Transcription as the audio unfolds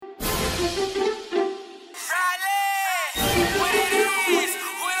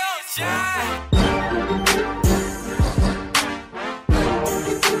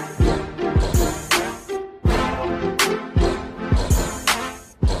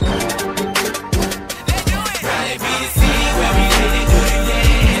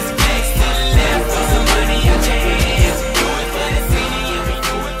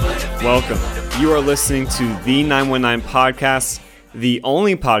You are listening to the 919 Podcast, the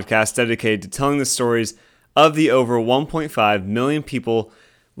only podcast dedicated to telling the stories of the over 1.5 million people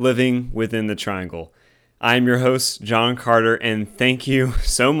living within the Triangle. I am your host, John Carter, and thank you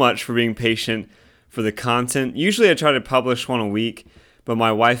so much for being patient for the content. Usually I try to publish one a week, but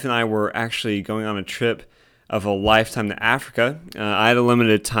my wife and I were actually going on a trip of a lifetime to Africa. I had a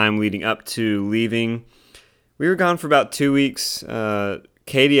limited time leading up to leaving. We were gone for about 2 weeks.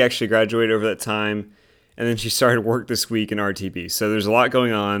 Katie actually graduated over that time, and then she started work this week in RTP. So there's a lot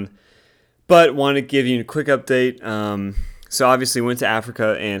going on, but wanted to give you a quick update. So obviously went to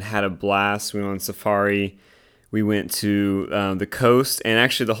Africa and had a blast. We went on safari. We went to the coast, and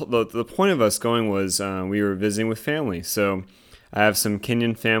actually the point of us going was we were visiting with family. So I have some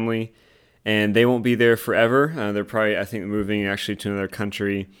Kenyan family, and they won't be there forever. They're probably, I think, moving actually to another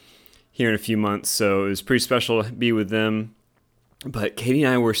country here in a few months. So it was pretty special to be with them. But Katie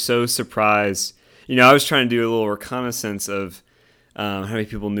and I were so surprised. You know, I was trying to do a little reconnaissance of how many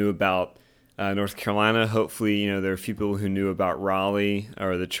people knew about North Carolina. Hopefully, you know, there are a few people who knew about Raleigh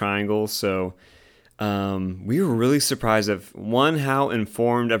or the Triangle. So we were really surprised of, one, how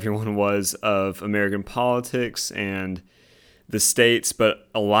informed everyone was of American politics and the states. But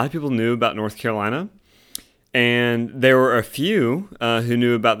a lot of people knew about North Carolina. And there were a few who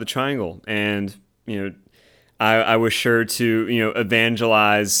knew about the Triangle. And, you know, I was sure to, you know,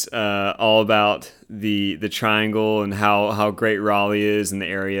 evangelize all about the Triangle and how great Raleigh is in the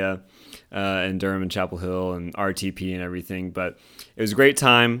area, and Durham and Chapel Hill and RTP and everything. But it was a great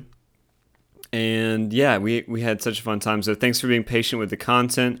time, and yeah, we had such a fun time. So thanks for being patient with the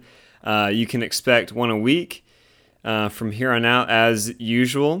content. You can expect one a week from here on out as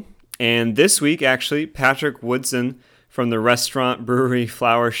usual. And this week, actually, Patrick Woodson from the restaurant, brewery,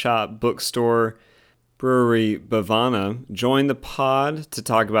 flower shop, bookstore, Brewery Bhavana joined the pod to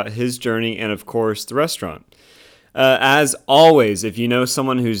talk about his journey and, of course, the restaurant. As always, if you know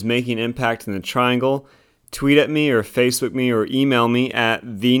someone who's making an impact in the Triangle, tweet at me or Facebook me or email me at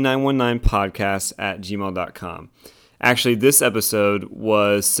the919podcast@gmail.com. Actually, this episode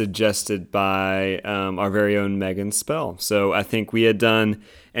was suggested by our very own Megan Spell. So I think we had done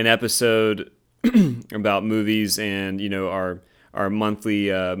an episode about movies and, you know, our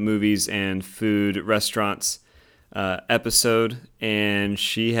monthly movies and food restaurants episode, and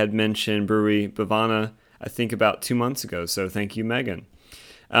she had mentioned Brewery Bhavana, I think, about 2 months ago. So thank you, Megan.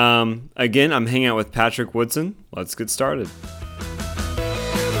 Again, I'm hanging out with Patrick Woodson. Let's get started.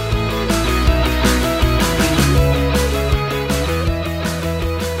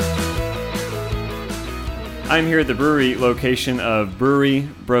 I'm here at the brewery location of Brewery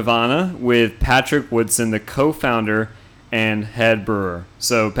Bhavana with Patrick Woodson, the co-founder and head brewer.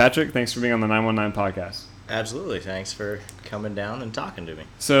 So, Patrick, thanks for being on the 919 podcast. Absolutely. Thanks for coming down and talking to me.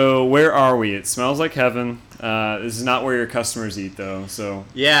 So, where are we? It smells like heaven. This is not where your customers eat, though. So,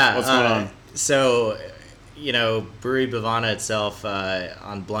 yeah, what's going on? So, you know, Brewery Bhavana itself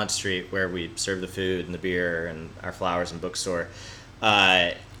on Blunt Street, where we serve the food and the beer and our flowers and bookstore,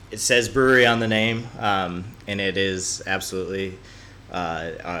 it says brewery on the name, and it is absolutely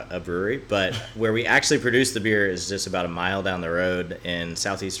a brewery, but where we actually produce the beer is just about a mile down the road in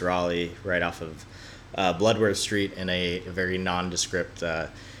southeast Raleigh, right off of Bloodworth Street, in a very nondescript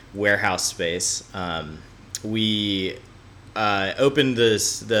warehouse space. We opened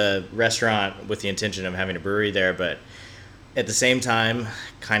the restaurant with the intention of having a brewery there, but at the same time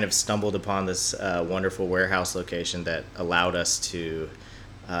kind of stumbled upon this wonderful warehouse location that allowed us to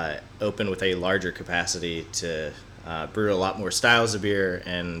open with a larger capacity to brew a lot more styles of beer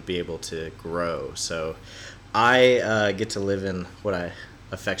and be able to grow. So I get to live in what I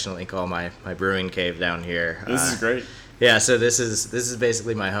affectionately call my brewing cave down here. This is great. Yeah, so this is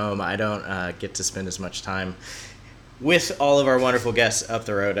basically my home. I don't get to spend as much time with all of our wonderful guests up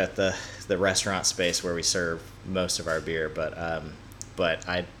the road at the restaurant space where we serve most of our beer, but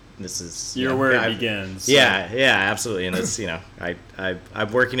this is, you're where it begins. So. Yeah, absolutely. And it's, you know,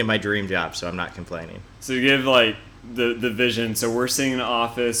 I'm working in my dream job, so I'm not complaining. So you give like the vision. So we're sitting in an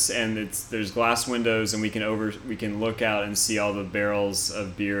office, and there's glass windows, and we can look out and see all the barrels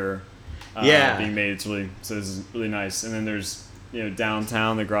of beer being made. It's really, so this is really nice. And then there's, you know,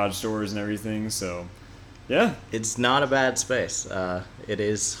 downtown, the garage doors and everything. So yeah, it's not a bad space. It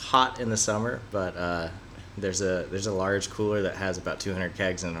is hot in the summer, but there's a large cooler that has about 200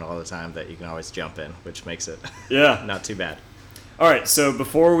 kegs in it all the time that you can always jump in, which makes it not too bad. All right, so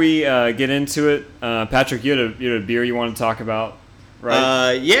before we get into it, Patrick, you had a beer you want to talk about,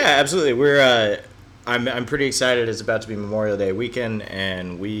 right? Yeah, absolutely. I'm pretty excited. It's about to be Memorial Day weekend,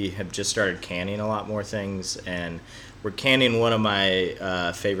 and we have just started canning a lot more things. And we're canning one of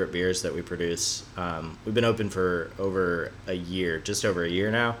my favorite beers that we produce. We've been open for over a year, just over a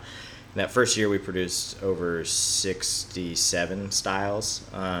year now. And that first year we produced over 67 styles.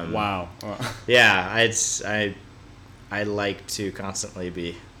 Wow. Yeah, I like to constantly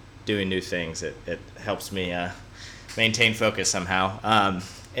be doing new things. It helps me maintain focus somehow.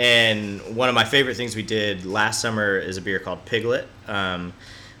 And one of my favorite things we did last summer is a beer called Piglet,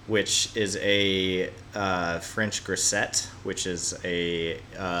 which is a French grisette, which is a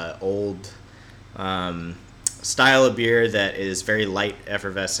old style of beer that is very light,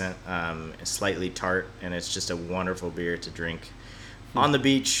 effervescent, slightly tart, and it's just a wonderful beer to drink on the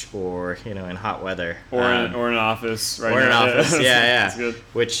beach or in hot weather, or in an office, right? Or in an office, yeah. That's good.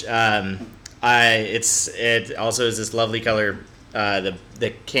 Which it also is this lovely color.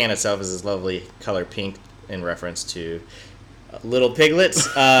 The can itself is this lovely color pink in reference to little piglets.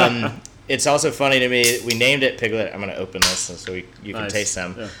 It's also funny to me. We named it Piglet. I'm going to open this so you can taste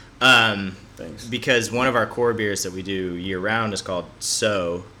some. Yeah. Thanks. Because one of our core beers that we do year round is called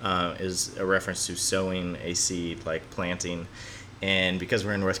Sow, is a reference to sowing a seed, like planting. And because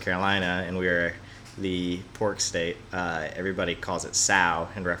we're in North Carolina and we're the pork state, everybody calls it sow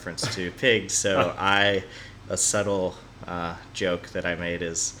in reference to pigs. So a subtle joke that I made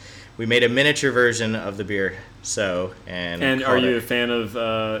is we made a miniature version of the beer Sow. And are you a fan of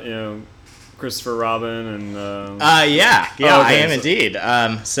Christopher Robin and? Yeah, okay, I am indeed.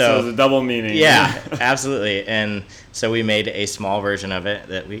 So it's a double meaning. Yeah, absolutely. And so we made a small version of it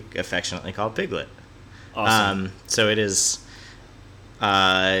that we affectionately call Piglet. Awesome. So it is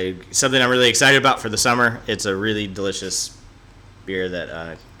something I'm really excited about for the summer. It's a really delicious beer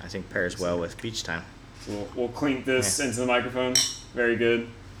that I think pairs well with beach time. We'll clink this into the microphone. Very good.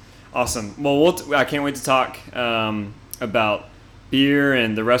 Awesome. Well, I can't wait to talk about beer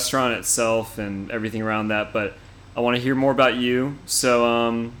and the restaurant itself and everything around that, but I want to hear more about you.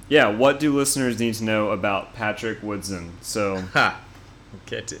 So, what do listeners need to know about Patrick Woodson? So,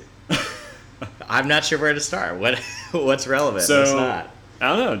 I'm not sure where to start. What's relevant? So, what's not? I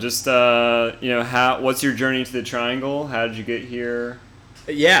don't know. Just what's your journey to the Triangle? How did you get here?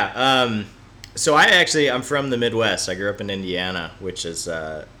 Yeah. So I'm from the Midwest. I grew up in Indiana, which is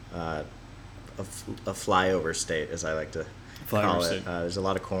a flyover state, as I like to call it. There's a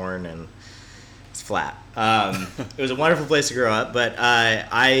lot of corn and it's flat. It was a wonderful place to grow up, but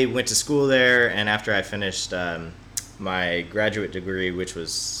I went to school there, and after I finished my graduate degree, which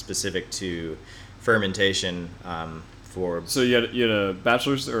was specific to fermentation So you had a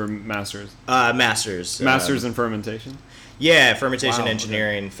bachelor's or master's? Master's. Master's in fermentation? Yeah, fermentation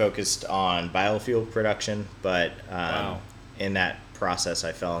engineering focused on biofuel production, but in that process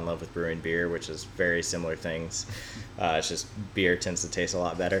I fell in love with brewing beer, which is very similar things. It's just beer tends to taste a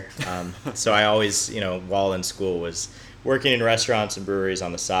lot better. So I always, while in school, was working in restaurants and breweries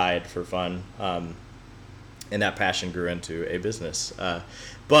on the side for fun, and that passion grew into a business.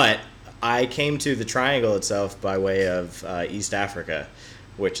 But I came to the Triangle itself by way of East Africa,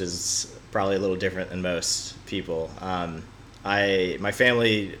 which is probably a little different than most people. My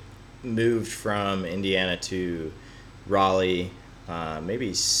family moved from Indiana to Raleigh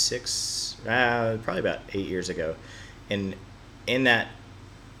maybe probably about 8 years ago. And in that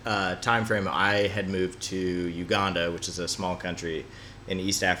time frame, I had moved to Uganda, which is a small country in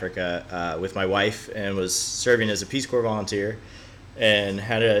East Africa, with my wife, and was serving as a Peace Corps volunteer. And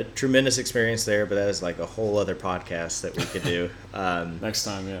had a tremendous experience there, but that is like a whole other podcast that we could do. Next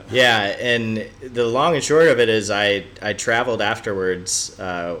time, yeah. Yeah, and the long and short of it is I traveled afterwards.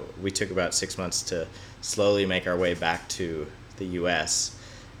 We took about 6 months to slowly make our way back to the U.S.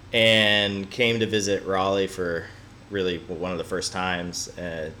 and came to visit Raleigh for really one of the first times,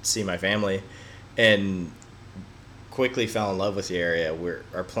 see my family, and quickly fell in love with the area.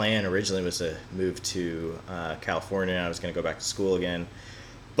 Our plan originally was to move to California. I was going to go back to school again,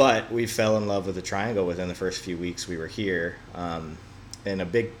 but we fell in love with the Triangle within the first few weeks we were here. And a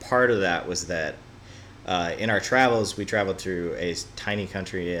big part of that was that in our travels, we traveled through a tiny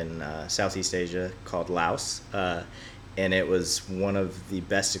country in Southeast Asia called Laos, and it was one of the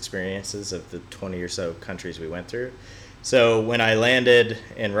best experiences of the 20 or so countries we went through. So when I landed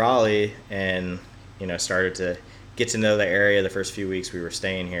in Raleigh and started to get to know the area the first few weeks we were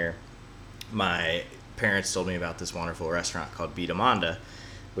staying here, my parents told me about this wonderful restaurant called Bitamanda,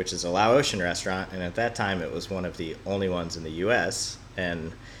 which is a Laotian restaurant, and at that time it was one of the only ones in the U.S.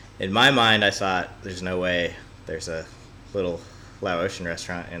 And in my mind, I thought, there's no way there's a little Laotian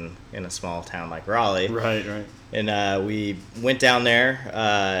restaurant in a small town like Raleigh. Right. And we went down there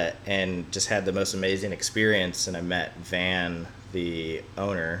and just had the most amazing experience, and I met Van, the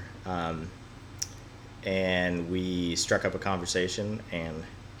owner, and we struck up a conversation, and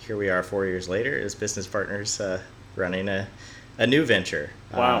here we are 4 years later as business partners, running a new venture.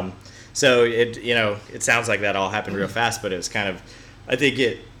 Wow. So it sounds like that all happened real fast, but it was kind of, I think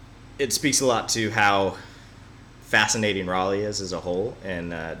it speaks a lot to how fascinating Raleigh is as a whole,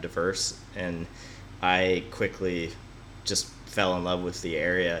 and diverse. And I quickly just fell in love with the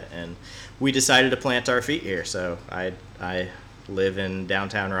area, and we decided to plant our feet here. So I live in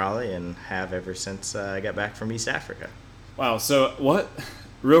downtown Raleigh and have ever since I got back from East Africa. Wow. So what?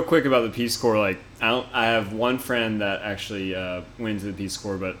 Real quick about the Peace Corps. Like, I have one friend that actually went to the Peace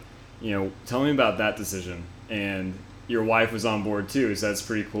Corps, but tell me about that decision. And your wife was on board too, so that's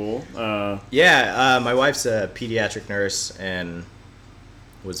pretty cool. My wife's a pediatric nurse and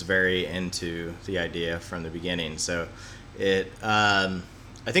was very into the idea from the beginning. So I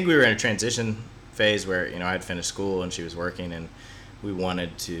think we were in a transition phase where I had finished school and she was working, and we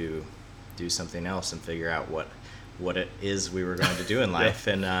wanted to do something else and figure out what it is we were going to do in life.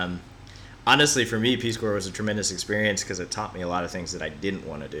 Yeah. And honestly, for me, Peace Corps was a tremendous experience because it taught me a lot of things that I didn't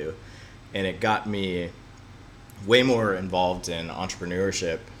want to do, and it got me way more involved in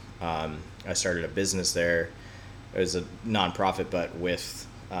entrepreneurship. I started a business there. It was a nonprofit, but with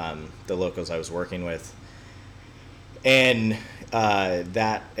the locals I was working with. And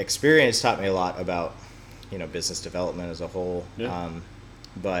that experience taught me a lot about, business development as a whole,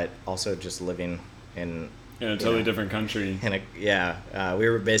 but also just living in a totally different country. We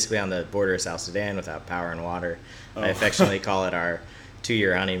were basically on the border of South Sudan without power and water. Oh. I affectionately call it our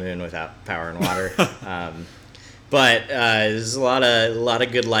 2-year honeymoon without power and water. But there's a lot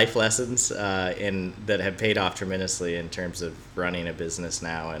of good life lessons that have paid off tremendously in terms of running a business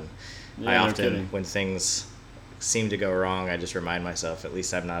now. And I often, when things seem to go wrong, I just remind myself, at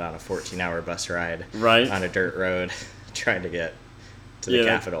least I'm not on a 14-hour bus ride on a dirt road trying to get to the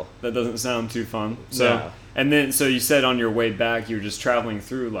capital. That doesn't sound too fun. So, no. And then, so you said on your way back you were just traveling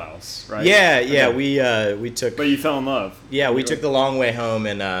through Laos, right? Yeah. Okay. We took. But you fell in love. Yeah, we took the long way home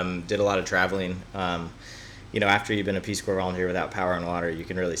and did a lot of traveling. After you've been a Peace Corps volunteer without power and water, you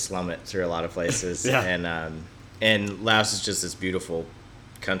can really slum it through a lot of places. Yeah. And Laos is just this beautiful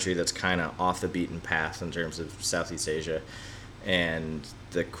country that's kind of off the beaten path in terms of Southeast Asia, and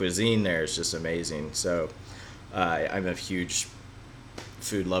the cuisine there is just amazing. So I'm a huge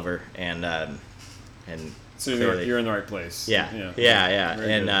food lover, and so you're in the right place. Yeah.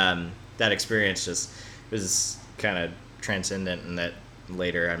 And that experience just was kind of transcendent, and that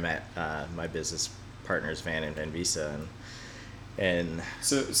later I met my business partners Van and Van Visa, and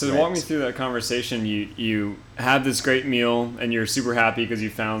so walk me through that conversation. You had this great meal and you're super happy because you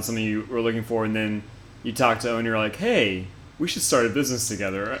found something you were looking for, and then you talk to Owen and you're like, hey, we should start a business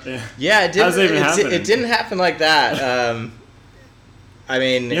together. Yeah, it didn't. How's that even happen? It didn't happen like that. I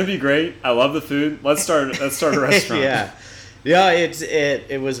mean, it'd be great. I love the food. Let's start a restaurant.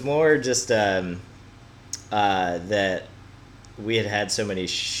 It was more just that we had so many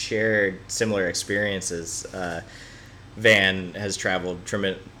shared similar experiences. Van has traveled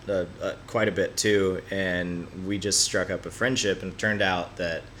quite a bit too, and we just struck up a friendship, and it turned out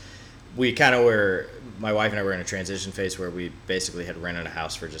that we kind of were, my wife and I were in a transition phase where we basically had rented a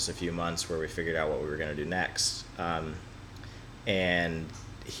house for just a few months where we figured out what we were going to do next. And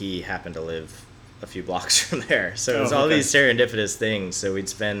he happened to live a few blocks from there. So it was all these serendipitous things. So we'd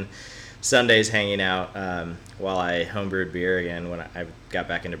spend Sundays hanging out while I homebrewed beer again when I got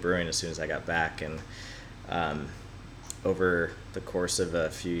back into brewing as soon as I got back. And over the course of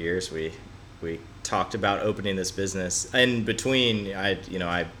a few years, we talked about opening this business. In between,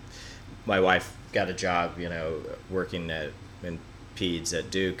 my wife got a job, working in peds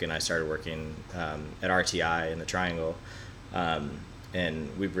at Duke, and I started working at RTI in the Triangle. And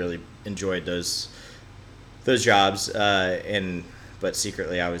we really enjoyed those jobs, but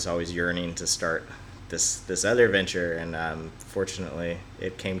secretly I was always yearning to start this other venture, and fortunately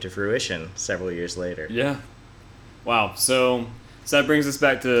it came to fruition several years later. Yeah. Wow. So that brings us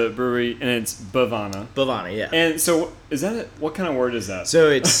back to brewery, and it's Bhavana. Bhavana, yeah. And so is that what kind of word is that? So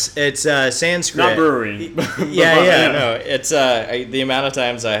it's Sanskrit. Not brewery. No. It's the amount of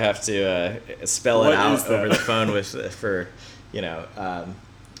times I have to spell it out over the phone for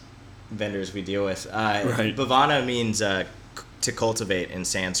vendors we deal with. Right. Bhavana means to cultivate in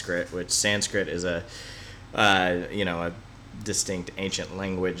Sanskrit, which Sanskrit is a distinct ancient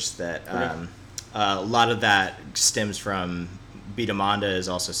language that a lot of that stems from Bidamanda is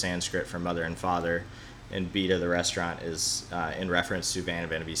also Sanskrit for mother and father, and Bida the restaurant is in reference to Van and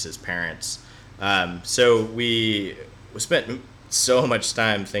Van Visa's parents. So we spent so much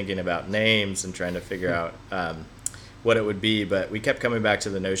time thinking about names and trying to figure out what it would be, but we kept coming back to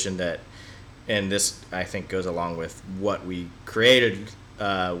the notion that and this I think goes along with what we created,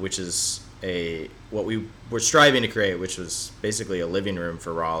 which is what we were striving to create, which was basically a living room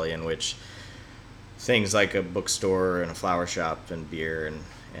for Raleigh, in which things like a bookstore and a flower shop and beer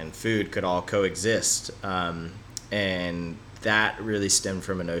and food could all coexist. And that really stemmed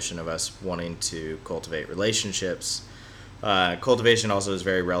from a notion of us wanting to cultivate relationships. Cultivation also is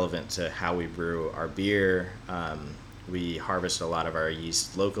very relevant to how we brew our beer. We harvest a lot of our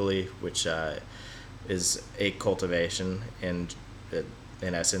yeast locally, which is a cultivation in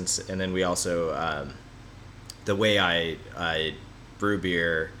essence. And then we also, the way I brew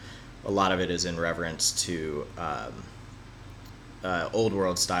beer, a lot of it is in reverence to old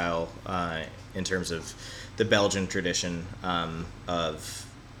world style in terms of the Belgian tradition of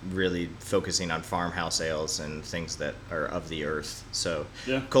really focusing on farmhouse ales and things that are of the earth. So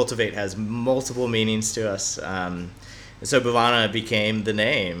cultivate has multiple meanings to us. And so Bhavana became the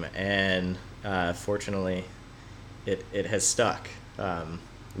name, and fortunately it has stuck.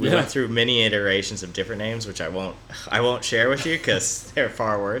 We went through many iterations of different names, which I won't share with you because they're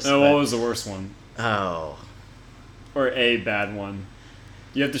far worse. Oh, what was the worst one? Oh. Or a bad one.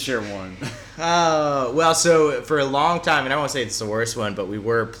 You have to share one. Oh, well, so for a long time, and I won't say it's the worst one, but we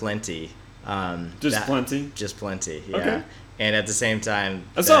were Plenty. Plenty? Just Plenty, yeah. Okay. And at the same time...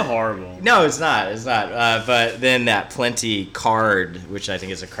 That's not horrible. No, it's not. It's not. But then that Plenty card, which I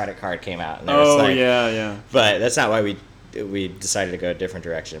think is a credit card, came out. And Yeah. But that's not why we decided to go a different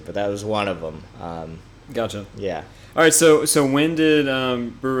direction. But that was one of them. Gotcha. Yeah. All right, so when did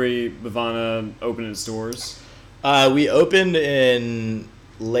Brewery Bhavana open its doors? We opened in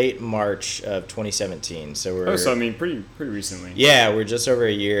late March of 2017. So we're pretty recently. Yeah, we're just over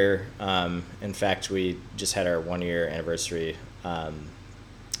a year. In fact, we just had our 1 year anniversary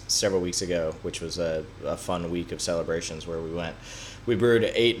several weeks ago, which was a fun week of celebrations where we brewed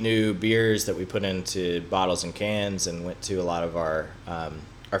 8 new beers that we put into bottles and cans, and went to a lot of our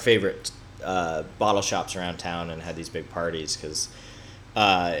favorite bottle shops around town and had these big parties because,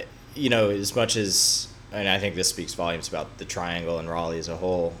 as much as, and I think this speaks volumes about the Triangle and Raleigh as a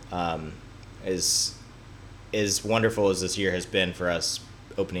whole, as wonderful as this year has been for us,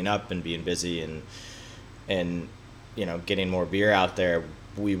 opening up and being busy and getting more beer out there,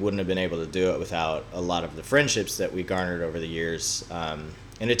 we wouldn't have been able to do it without a lot of the friendships that we garnered over the years.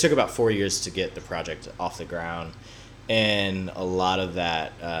 And it took about 4 years to get the project off the ground. And a lot of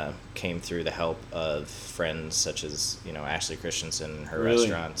that came through the help of friends such as, Ashley Christensen and her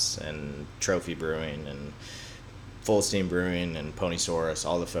restaurants, and Trophy Brewing and Full Steam Brewing and Ponysaurus,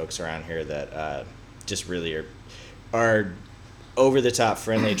 all the folks around here that just really are over the top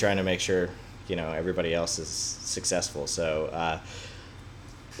friendly, trying to make sure, everybody else is successful. So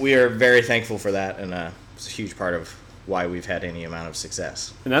we are very thankful for that, and it's a huge part of why we've had any amount of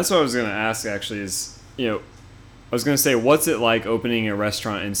success. And that's what I was going to ask, actually, is, I was going to say, what's it like opening a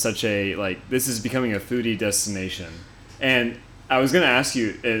restaurant in such this is becoming a foodie destination? And I was going to ask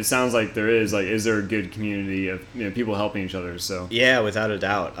you, it sounds like there is there a good community of people helping each other? So yeah, without a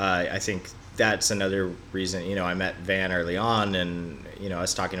doubt. I think that's another reason, I met Van early on, and, I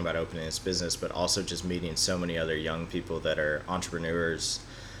was talking about opening this business, but also just meeting so many other young people that are entrepreneurs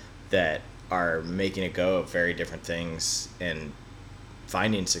that are making a go of very different things and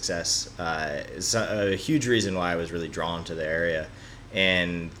finding success is a huge reason why I was really drawn to the area,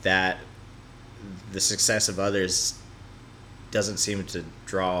 and that the success of others doesn't seem to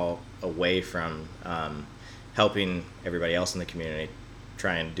draw away from helping everybody else in the community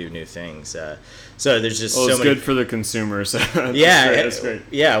try and do new things. So there's just so many. It's good for the consumers. That's great.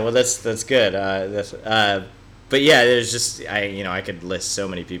 Yeah, well, that's good. But yeah, there's just I could list so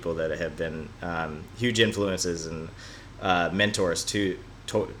many people that have been huge influences and mentors to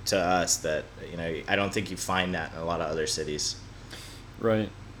us that I don't think you find that in a lot of other cities. Right.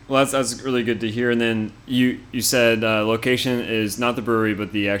 Well, that's really good to hear. And then you said location is not the brewery,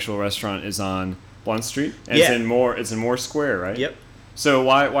 but the actual restaurant is on Blunt Street. And it's in Moore Square, right? Yep. So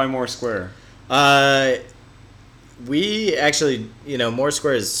why Moore Square? We actually, Moore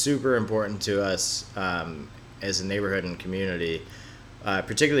Square is super important to us as a neighborhood and community.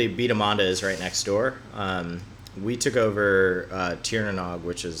 Particularly Beatamonda is right next door. We took over Tiernanog,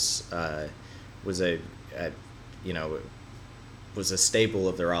 which was a staple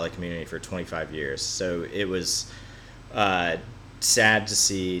of the Raleigh community for 25 years. So it was sad to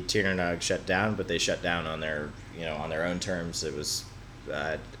see Tiernanog shut down, but they shut down on their own terms. It was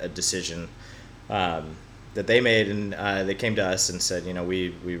a decision that they made, and they came to us and said,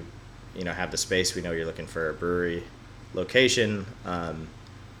 we have the space. We know you're looking for a brewery location.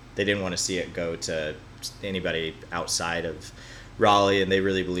 They didn't want to see it go to anybody outside of Raleigh, and they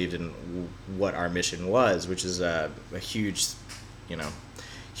really believed in what our mission was, which is a huge,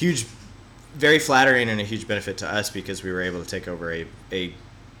 huge, very flattering and a huge benefit to us because we were able to take over a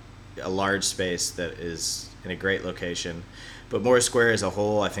large space that is in a great location. But Moore Square as a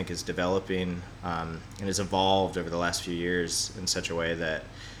whole, I think, is developing and has evolved over the last few years in such a way that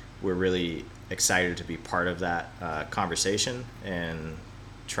we're really excited to be part of that conversation and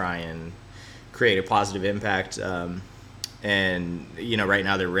try and create a positive impact. And right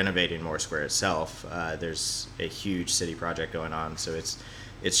now they're renovating Moore Square itself. There's a huge city project going on, so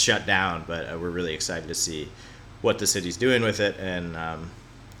it's shut down. But we're really excited to see what the city's doing with it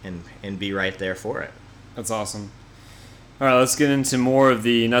and be right there for it. That's awesome. All right, let's get into more of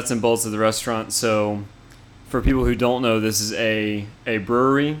the nuts and bolts of the restaurant. So, for people who don't know, this is a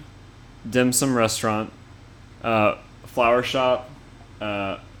brewery, dim sum restaurant, flower shop,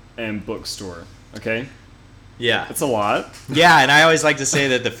 and bookstore. Okay. Yeah. It's a lot. Yeah, and I always like to say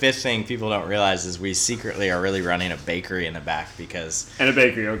that the fifth thing people don't realize is we secretly are really running a bakery in the back because... And a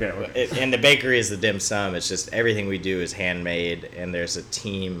bakery, okay. And the bakery is the dim sum. It's just everything we do is handmade, and there's a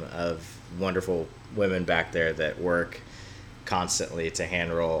team of wonderful women back there that work constantly to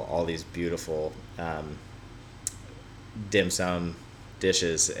hand roll all these beautiful dim sum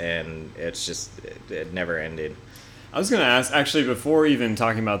dishes, and it's just never ending. I was going to ask, actually, before even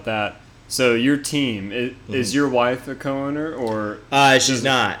talking about that, so your team, is your wife a co-owner or? She's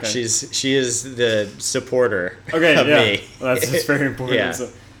not. Okay. She is the supporter of me. Well, that's very important. Yeah. So,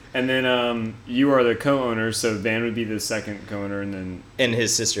 and then you are the co-owner, so Van would be the second co-owner, and then... And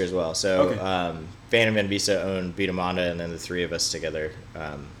his sister as well. So Van and Van Visa own Bhavana, and then the three of us together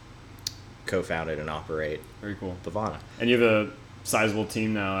co-founded and operate Very cool. Bhavana. And you have a sizable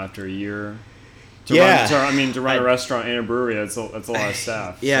team now after a year? To run a restaurant and a brewery, that's a lot of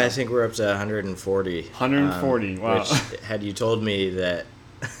staff. Yeah, so. I think we're up to 140. 140, wow. Which, had you told me that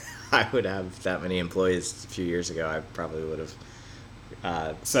I would have that many employees a few years ago, I probably would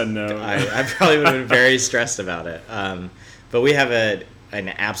have said no. I probably would have been very stressed about it. But we have an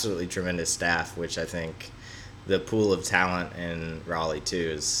absolutely tremendous staff, which I think the pool of talent in Raleigh,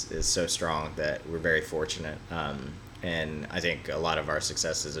 too, is so strong that we're very fortunate. And I think a lot of our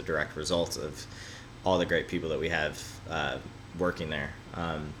success is a direct result of all the great people that we have working there.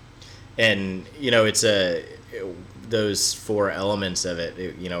 And, it's those four elements of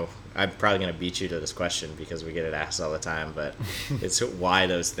it, I'm probably going to beat you to this question because we get it asked all the time, but it's why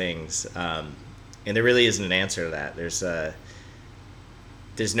those things. And there really isn't an answer to that.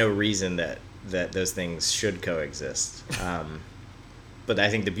 There's no reason that those things should coexist. But I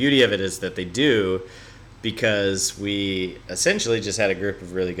think the beauty of it is that they do, because we essentially just had a group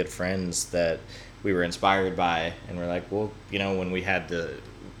of really good friends that we were inspired by, and we're like, well, when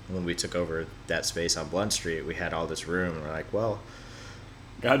we took over that space on Blunt Street, we had all this room, and we're like, well,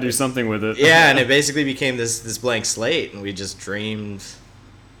 gotta do something with it. Yeah, and it basically became this blank slate, and we just dreamed,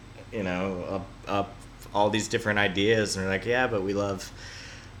 up all these different ideas, and we're like, yeah, but we love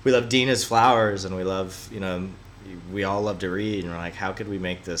Dina's flowers, and we love, we all love to read, and we're like, how could we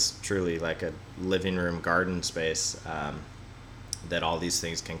make this truly like a living room garden space that all these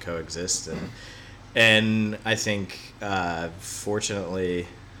things can coexist? And I think, fortunately,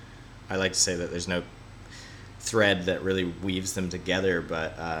 I like to say that there's no thread that really weaves them together,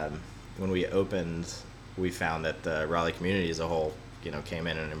 but when we opened, we found that the Raleigh community as a whole, came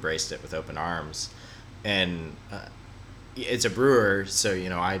in and embraced it with open arms. And it's a brewer, so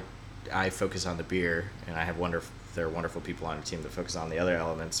I focus on the beer, and I have there are wonderful people on the team that focus on the other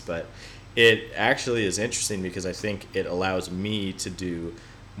elements. But it actually is interesting because I think it allows me to do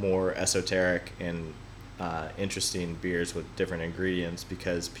more esoteric and interesting beers with different ingredients,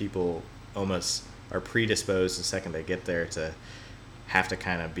 because people almost are predisposed the second they get there to have to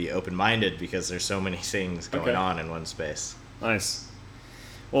kind of be open-minded because there's so many things going on in one space. Nice.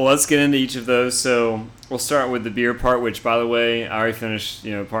 Well, let's get into each of those. So we'll start with the beer part, which, by the way, I already finished,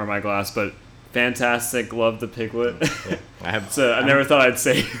 part of my glass, but fantastic. Love the piglet. Yeah, I never thought I'd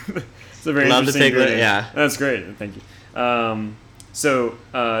say it's a very love the piglet. ingredient. Yeah, that's great. Thank you. So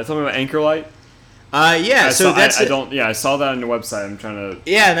tell me about Anchor Light. Yeah. I saw that on your website. I'm trying to.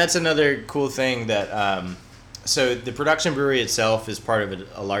 Yeah, and that's another cool thing that. So the production brewery itself is part of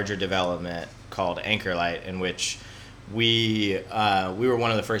a larger development called Anchor Light, in which we were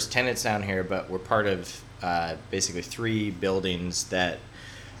one of the first tenants down here, but we're part of basically 3 buildings that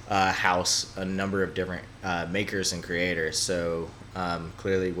house a number of different makers and creators. So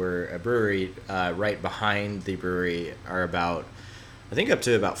clearly we're a brewery. Right behind the brewery are up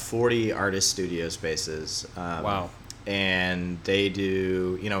to about 40 artist studio spaces. Wow. and they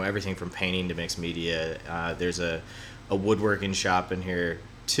do, everything from painting to mixed media. There's a woodworking shop in here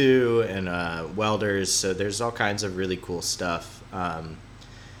too, and welders. So there's all kinds of really cool stuff.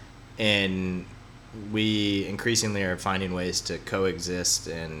 And we increasingly are finding ways to coexist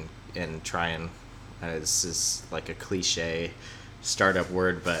and try and, this is like a cliche startup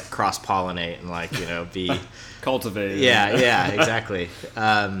word, but cross-pollinate and be cultivated. Yeah, exactly.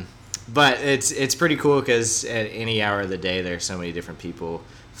 But it's pretty cool because at any hour of the day there's so many different people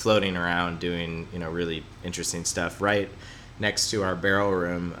floating around doing really interesting stuff. Right next to our barrel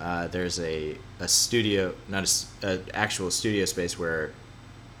room, there's a studio, not a actual studio space where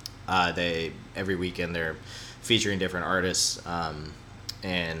they every weekend they're featuring different artists,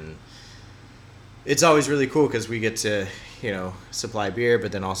 and it's always really cool because we get to supply beer,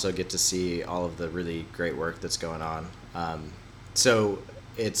 but then also get to see all of the really great work that's going on. So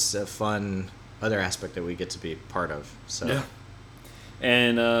it's a fun other aspect that we get to be part of. So yeah.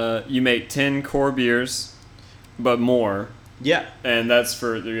 And you make 10 core beers, but more. Yeah. And that's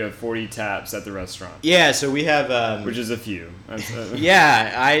you have 40 taps at the restaurant. Yeah, so we have... which is a few.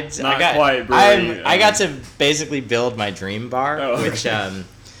 Yeah, I got to basically build my dream bar, which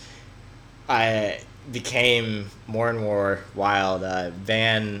I became more and more wild.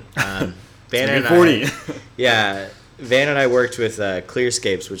 Van and I... Yeah, Van and I worked with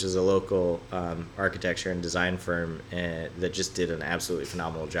Clearscapes, which is a local architecture and design firm that just did an absolutely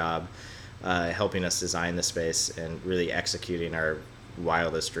phenomenal job helping us design the space and really executing our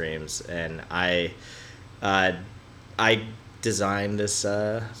wildest dreams. And I designed this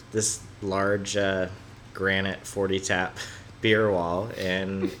large granite 40 tap beer wall,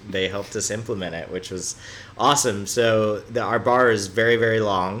 and they helped us implement it, which was awesome. So our bar is very, very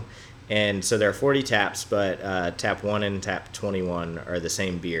long. And so there are 40 taps, but tap 1 and tap 21 are the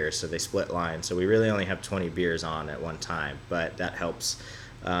same beer, so they split lines. So we really only have 20 beers on at one time, but that helps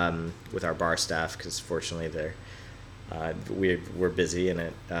with our bar staff because fortunately we're busy,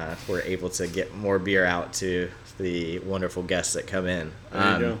 and we're able to get more beer out to the wonderful guests that come in.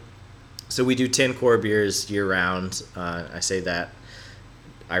 There you go. So we do 10 core beers year round. I say that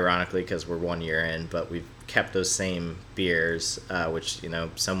ironically because we're 1 year in, but we've kept those same beers, which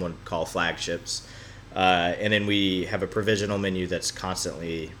some would call flagships, and then we have a provisional menu that's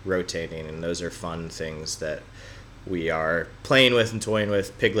constantly rotating, and those are fun things that we are playing with and toying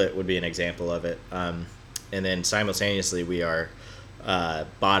with. Piglet would be an example of it, and then simultaneously we are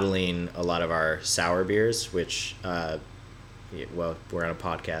bottling a lot of our sour beers, which well, we're on a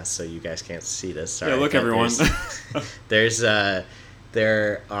podcast, so you guys can't see this. Sorry, yeah, look, everyone.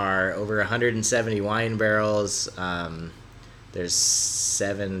 There are over 170 wine barrels. There's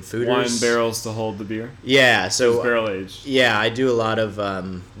 7 fooders. Wine barrels to hold the beer? Yeah. So it's barrel aged. Yeah, I do a lot of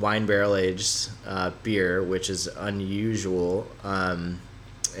wine barrel aged beer, which is unusual. And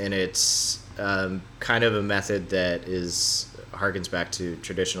it's kind of a method that harkens back to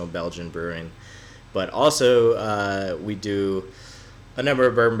traditional Belgian brewing. But also we do a number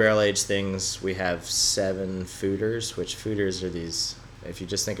of bourbon barrel aged things. We have 7 fooders, which fooders are these, if you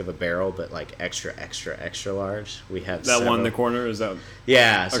just think of a barrel but like extra large, we have that one in the corner. Is that?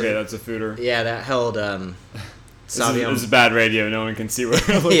 Yeah. So, okay, that's a fooder. Yeah, that held This is bad radio. No one can see what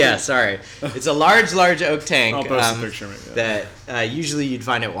we're looking yeah, sorry. It's a large oak tank. I'll post a picture. That usually you'd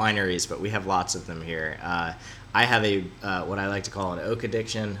find at wineries, but we have lots of them here. I have what I like to call an oak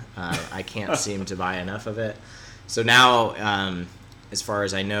addiction. I can't seem to buy enough of it. So now, as far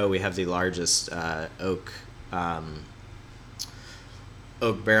as I know, we have the largest oak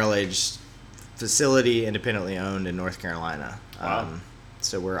barrel-aged facility, independently owned in North Carolina. Wow.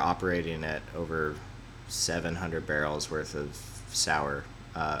 So we're operating at over 700 barrels worth of sour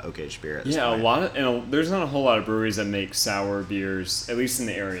oak-aged beer at this point. A lot of, there's not a whole lot of breweries that make sour beers, at least in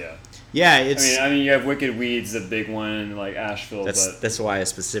the area. Yeah, I mean, you have Wicked Weed's the big one, like Asheville. That's why I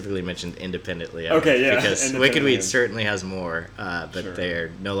specifically mentioned independently owned. Okay, yeah. Because Wicked Weed certainly has more, but sure. They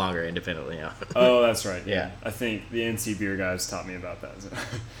are no longer independently owned. Oh, that's right. Yeah. I think the NC Beer guys taught me about that. So.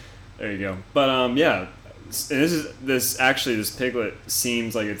 There you go. But yeah, this Piglet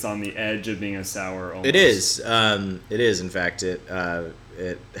seems like it's on the edge of being a sour. Almost. It is. It is. In fact, it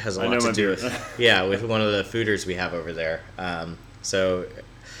has a lot to do with with one of the fooders we have over there.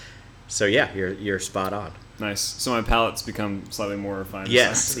 So yeah, you're spot on. Nice. So my palate's become slightly more refined.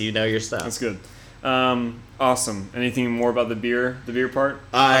 Yes, you know your stuff. That's good. Awesome. Anything more about the beer part?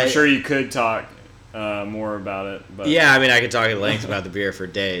 I'm sure you could talk more about it. But yeah, I mean, I could talk at length about the beer for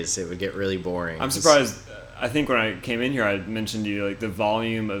days. It would get really boring. I'm surprised. I think when I came in here, I mentioned to you like the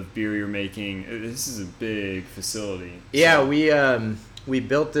volume of beer you're making. This is a big facility. Yeah, we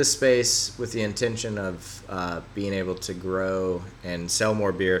built this space with the intention of being able to grow and sell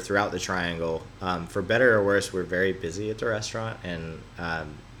more beer throughout the Triangle. For better or worse, we're very busy at the restaurant, and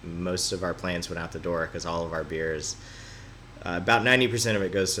most of our plans went out the door because all of our beers, about 90% of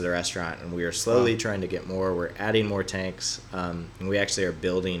it goes to the restaurant, and we are slowly trying to get more. We're adding more tanks, and we actually are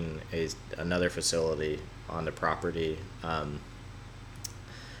building another facility on the property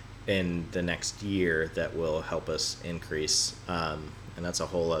in the next year that will help us increase. And that's a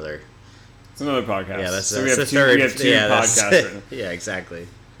whole other. It's another podcast. Yeah, that's so the we third. have two podcasts. Right now. Yeah, exactly.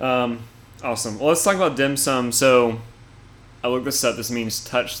 Awesome. Well, let's talk about dim sum. So I looked this up. This means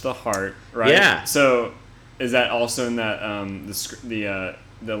touch the heart, right? Yeah. So is that also in that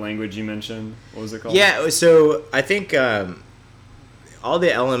the language you mentioned? What was it called? Yeah. So I think all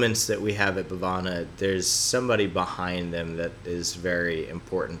the elements that we have at Bhavana, there's somebody behind them that is very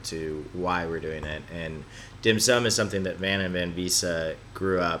important to why we're doing it. And dim sum is something that Van and Van Visa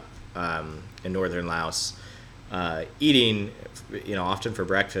grew up in northern Laos eating, often for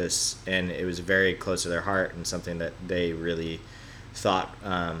breakfast, and it was very close to their heart and something that they really thought,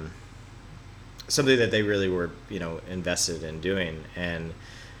 something that they really were, invested in doing. And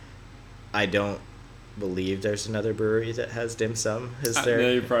I don't believe there's another brewery that has dim sum. Is there?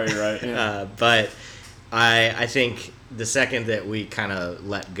 Yeah, you're probably right. Yeah. But I think the second that we kind of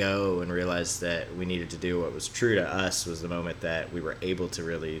let go and realized that we needed to do what was true to us was the moment that we were able to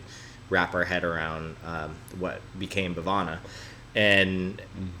really wrap our head around what became Bhavana. And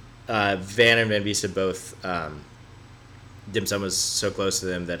Van and Van Visa both, dim sum was so close to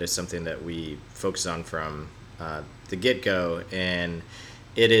them that it's something that we focused on from the get-go. And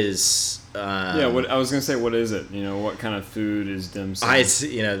it is... what I was going to say, what is it? What kind of food is dim sum?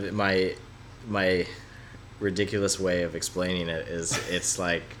 My ridiculous way of explaining it is it's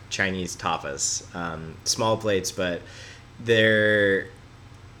like Chinese tapas, small plates, but they're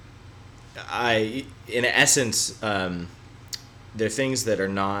in essence they're things that are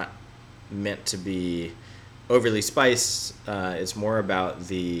not meant to be overly spiced. It's more about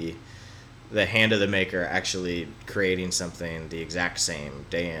the hand of the maker actually creating something the exact same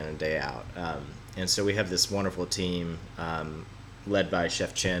day in and day out. And so we have this wonderful team led by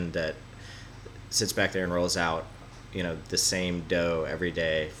Chef Chen that sits back there and rolls out, the same dough every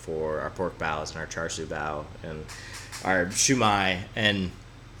day for our pork bows and our char siu bao and our shumai, and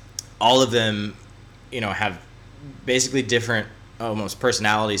all of them, have basically different almost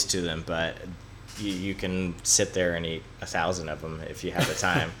personalities to them, but you can sit there and eat 1,000 of them if you have the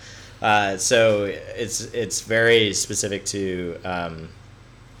time. So it's very specific to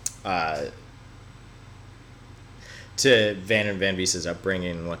Van and Van Visa's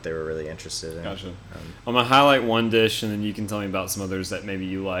upbringing and what they were really interested in. Gotcha. I'm going to highlight one dish, and then you can tell me about some others that maybe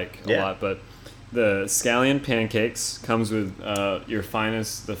you like a lot. But the scallion pancakes comes with the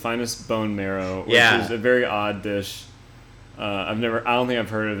finest bone marrow, which is a very odd dish. I don't think I've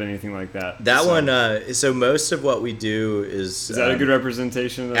heard of anything like that. So most of what we do is that a good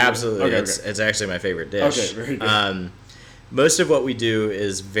representation of absolutely. It's actually my favorite dish. Okay, very good. Most of what we do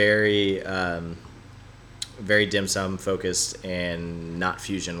is very very dim sum focused and not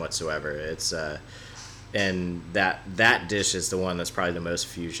fusion whatsoever. It's and that dish is the one that's probably the most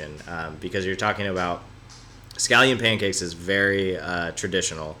fusion, because you're talking about scallion pancakes is very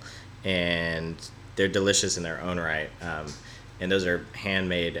traditional, and they're delicious in their own right. And those are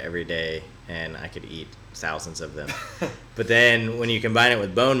handmade every day, and I could eat thousands of them. But then when you combine it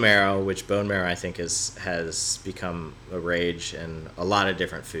with bone marrow, which bone marrow I think has become a rage in a lot of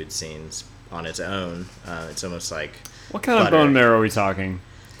different food scenes on its own. It's almost like what kind butter. of bone marrow are we talking?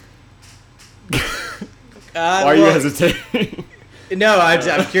 Why are you hesitating? No,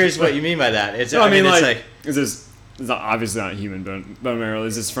 I'm curious what you mean by that. Is this? It's obviously not human bone marrow.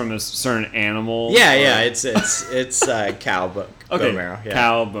 Is this from a certain animal? Yeah. It's cow bone marrow. Yeah.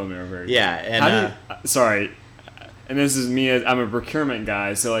 Cow bone marrow. Very good. Yeah, and sorry, and this is me. I'm a procurement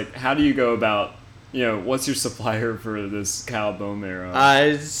guy. So how do you go about? What's your supplier for this cow bone marrow?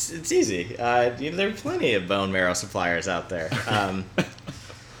 It's easy. There are plenty of bone marrow suppliers out there.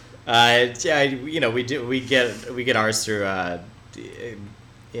 We get ours through a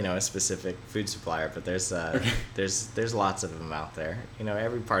specific food supplier, but there's lots of them out there.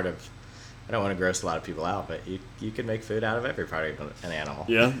 Every part of, I don't want to gross a lot of people out, but you can make food out of every part of an animal.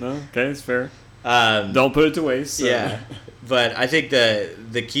 Yeah, no, okay, it's fair. Don't put it to waste. So. Yeah, but I think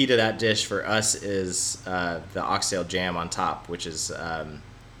the key to that dish for us is the oxtail jam on top, which is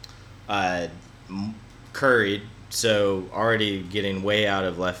curried. So already getting way out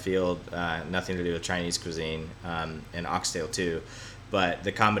of left field, nothing to do with Chinese cuisine, and oxtail too. But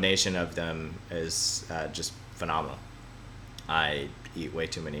the combination of them is just phenomenal. eat way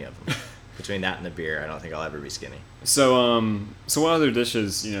too many of them. Between that and the beer, I don't think I'll ever be skinny. So what other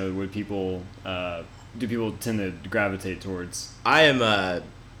dishes, would people do people tend to gravitate towards? I'm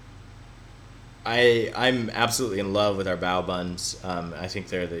absolutely in love with our bao buns. I think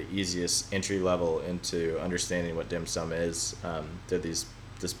they're the easiest entry level into understanding what dim sum is. They're this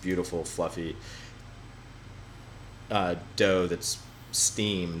beautiful fluffy dough that's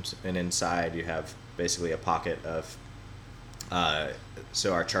steamed, and inside you have basically a pocket of.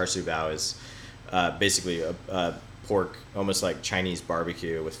 So our char siu bao is basically a pork, almost like Chinese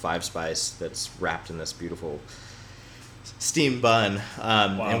barbecue with 5 spice that's wrapped in this beautiful steamed bun.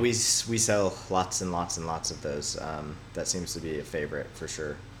 Wow. And we sell lots and lots and lots of those. That seems to be a favorite for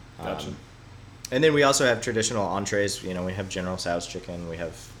sure. Gotcha. And then we also have traditional entrees. We have General Tso's chicken. We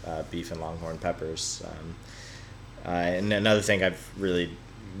have beef and longhorn peppers. And another thing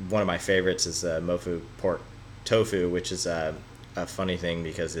one of my favorites is mofu pork tofu, which is a funny thing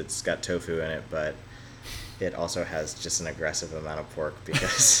because it's got tofu in it, but it also has just an aggressive amount of pork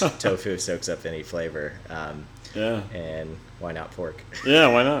because tofu soaks up any flavor. Yeah. And why not pork? Yeah,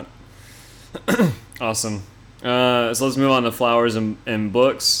 why not? Awesome. So let's move on to flowers and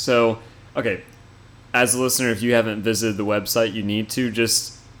books. So, okay, as a listener, if you haven't visited the website, you need to.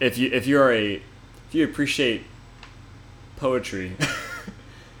 Just if you appreciate poetry.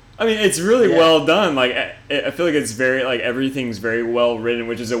 I mean, it's really well done. Like, I feel like it's very, like, everything's very well written,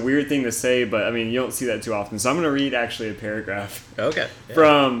 which is a weird thing to say, but I mean, you don't see that too often. So I'm going to read actually a paragraph. Okay. Yeah.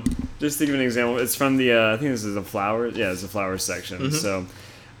 From, just to give an example, it's from the, I think this is the flowers. Yeah, it's the flowers section. Mm-hmm.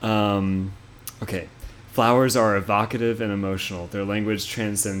 So, okay. Flowers are evocative and emotional. Their language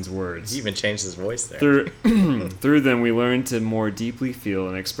transcends words. He even changed his voice there. Through them, we learn to more deeply feel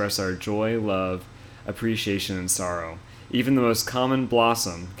and express our joy, love, appreciation, and sorrow. Even the most common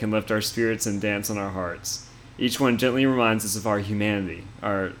blossom can lift our spirits and dance on our hearts. Each one gently reminds us of our humanity,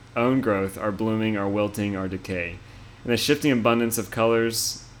 our own growth, our blooming, our wilting, our decay. In the shifting abundance of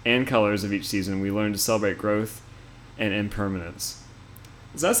colors of each season, we learn to celebrate growth and impermanence.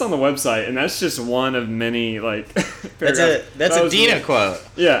 So that's on the website, and that's just one of many, like, paragraphs. That's a Dina quote.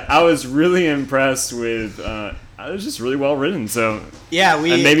 Yeah, I was really impressed with. It was just really well written. So yeah,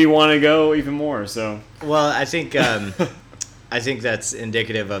 and maybe want to go even more. So well, I think that's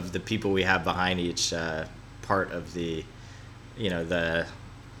indicative of the people we have behind each part of the, the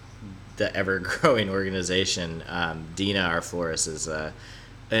ever growing organization. Dina, our florist, is an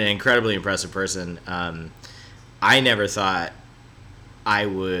incredibly impressive person. I never thought I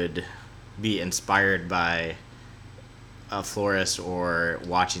would be inspired by a florist or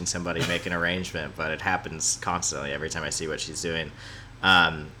watching somebody make an arrangement, but it happens constantly every time I see what she's doing.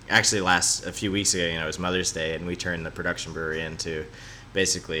 Actually, a few weeks ago, it was Mother's Day, and we turned the production brewery into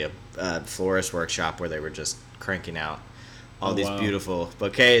basically a florist workshop where they were just cranking out all these beautiful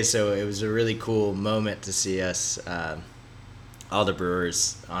bouquets. So it was a really cool moment to see us, all the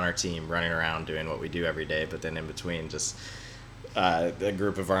brewers on our team, running around doing what we do every day, but then in between just a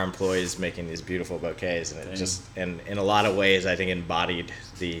group of our employees making these beautiful bouquets, and it just, and in a lot of ways, I think embodied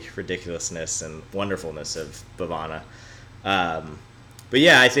the ridiculousness and wonderfulness of Bhavana. But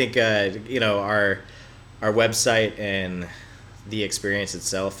yeah, I think our website and the experience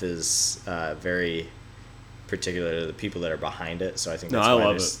itself is very particular to the people that are behind it. So I think that's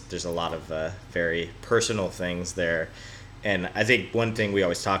why there's a lot of very personal things there. And I think one thing we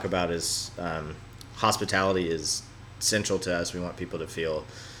always talk about is hospitality is central to us. We want people to feel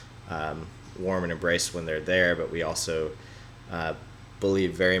warm and embraced when they're there, but we also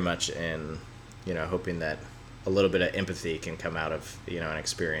believe very much in hoping that a little bit of empathy can come out of an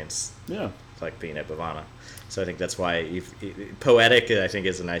experience like being at Bhavana. So I think that's why poetic, I think,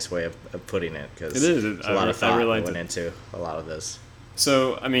 is a nice way of putting it, because there's a lot of thought that went into a lot of this.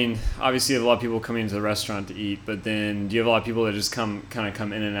 So, I mean, obviously you have a lot of people coming into the restaurant to eat, but then do you have a lot of people that just come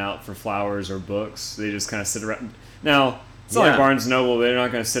in and out for flowers or books? They just kind of sit around. Now, it's not like Barnes & Noble. They're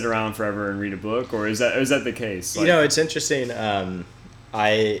not going to sit around forever and read a book, or is that the case? Like, it's interesting.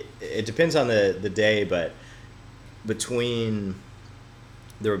 It depends on the day, but between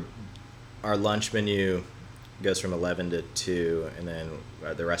our lunch menu goes from 11 to 2, and then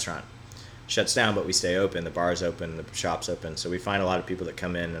the restaurant shuts down, but we stay open. The bar's open, the shop's open. So we find a lot of people that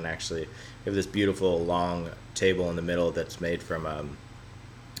come in, and actually we have this beautiful long table in the middle that's made from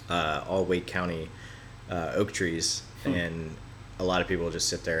all Wake County oak trees, and a lot of people just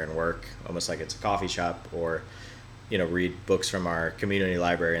sit there and work almost like it's a coffee shop, or read books from our community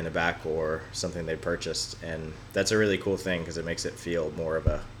library in the back, or something they purchased. And that's a really cool thing because it makes it feel more of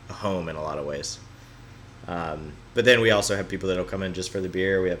a home in a lot of ways. But then we also have people that'll come in just for the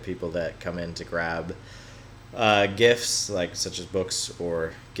beer. We have people that come in to grab gifts, like such as books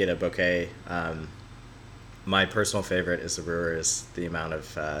or get a bouquet. My personal favorite is the amount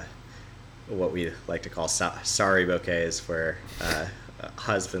of what we like to call sorry bouquets, where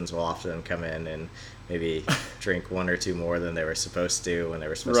husbands will often come in and maybe drink one or two more than they were supposed to when they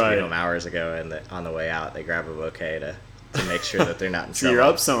were supposed to be home hours ago, and on the way out they grab a bouquet to make sure that they're not in trouble. So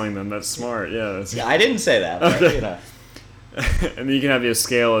you're upselling them. That's smart. Yeah. Yeah, I didn't say that, but okay. And then you can have a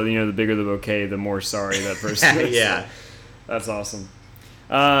scale of, the bigger the bouquet, the more sorry that person is. Yeah. That's awesome.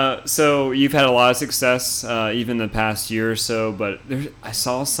 So you've had a lot of success, even the past year or so, but I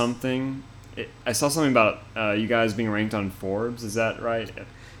saw something about you guys being ranked on Forbes. Is that right?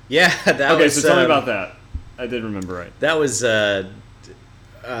 Yeah. Okay, so tell me about that. I did remember right. That was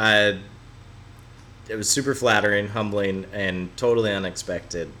it was super flattering, humbling, and totally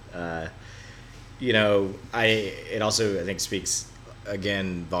unexpected. It also, I think, speaks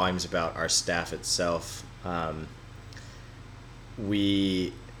again volumes about our staff itself.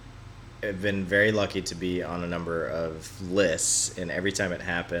 We have been very lucky to be on a number of lists, and every time it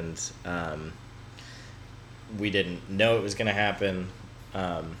happened, we didn't know it was going to happen,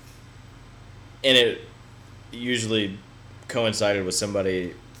 and it usually coincided with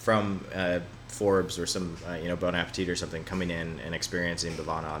somebody from Forbes or some Bon Appetit or something coming in and experiencing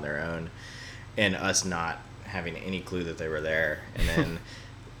Bhavana on their own, and us not having any clue that they were there. And then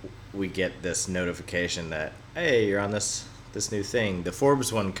we get this notification that, hey, you're on this new thing. The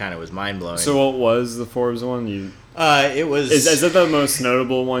Forbes one kind of was mind-blowing. So what was the Forbes one? It was... Is it the most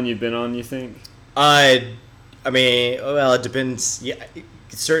notable one you've been on, you think? It depends. Yeah,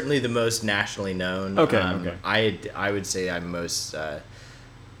 certainly the most nationally known. Okay. I would say I'm most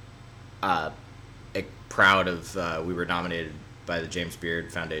proud of, we were nominated by the James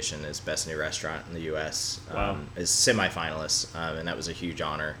Beard Foundation as Best New Restaurant in the U.S. Wow. As semi-finalists, and that was a huge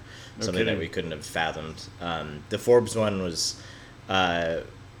honor, something that we couldn't have fathomed. The Forbes one was it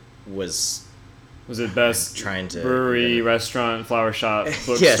best trying to brewery, restaurant, flower shop,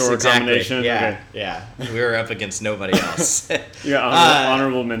 bookstore yes, exactly. combination? Yeah, okay. yeah. We were up against nobody else. Yeah,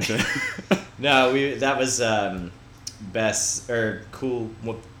 honorable mention. No, that was best or cool.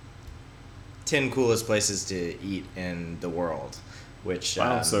 10 coolest places to eat in the world, which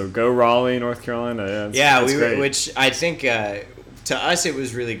wow. So go Raleigh, North Carolina. That's great. Which I think to us it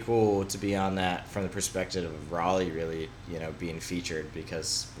was really cool to be on that from the perspective of Raleigh really being featured,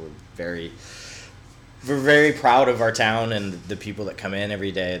 because we're very proud of our town and the people that come in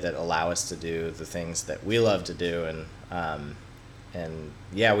every day that allow us to do the things that we love to do, and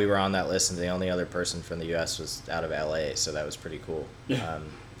yeah, we were on that list, and the only other person from the U.S. was out of L.A., so that was pretty cool. Yeah.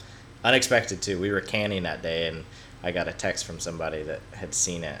 Unexpected too. We were canning that day, and I got a text from somebody that had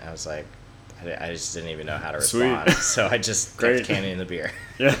seen it. I was like, I just didn't even know how to respond, so I just kept canning the beer.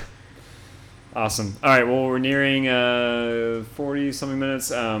 Yeah. Awesome. All right. Well, we're nearing 40 something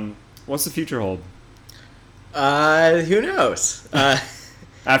minutes. What's the future hold? Who knows?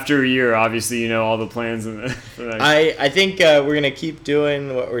 After a year, obviously, all the plans. I think we're gonna keep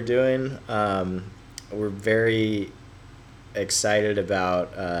doing what we're doing. We're very excited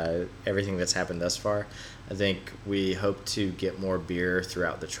about everything that's happened thus far. I think we hope to get more beer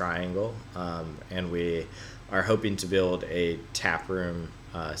throughout the Triangle, and we are hoping to build a tap room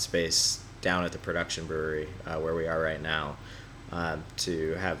space down at the production brewery where we are right now,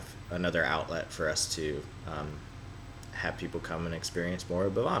 to have another outlet for us to have people come and experience more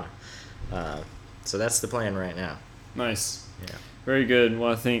of Bhavana. So that's the plan right now. Nice. Yeah. Very good.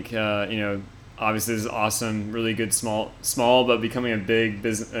 Well, I think obviously this is awesome. Really good, small, but becoming a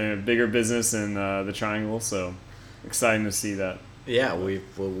bigger business in the Triangle. So exciting to see that. Yeah,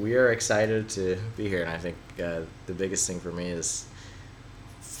 we are excited to be here, and I think the biggest thing for me is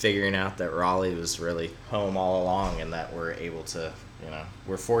figuring out that Raleigh was really home all along, and that we're able to,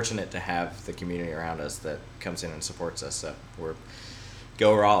 we're fortunate to have the community around us that comes in and supports us. So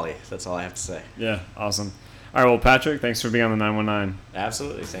go Raleigh. That's all I have to say. Yeah, awesome. All right, well, Patrick, thanks for being on the 919.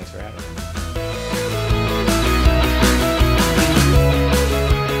 Absolutely. Thanks for having me.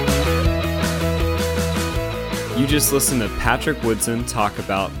 You just listened to Patrick Woodson talk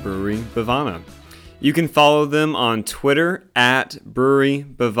about Brewery Bhavana. You can follow them on Twitter at Brewery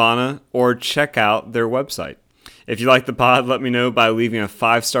Bhavana, or check out their website. If you like the pod, let me know by leaving a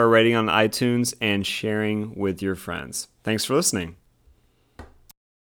 5-star rating on iTunes and sharing with your friends. Thanks for listening.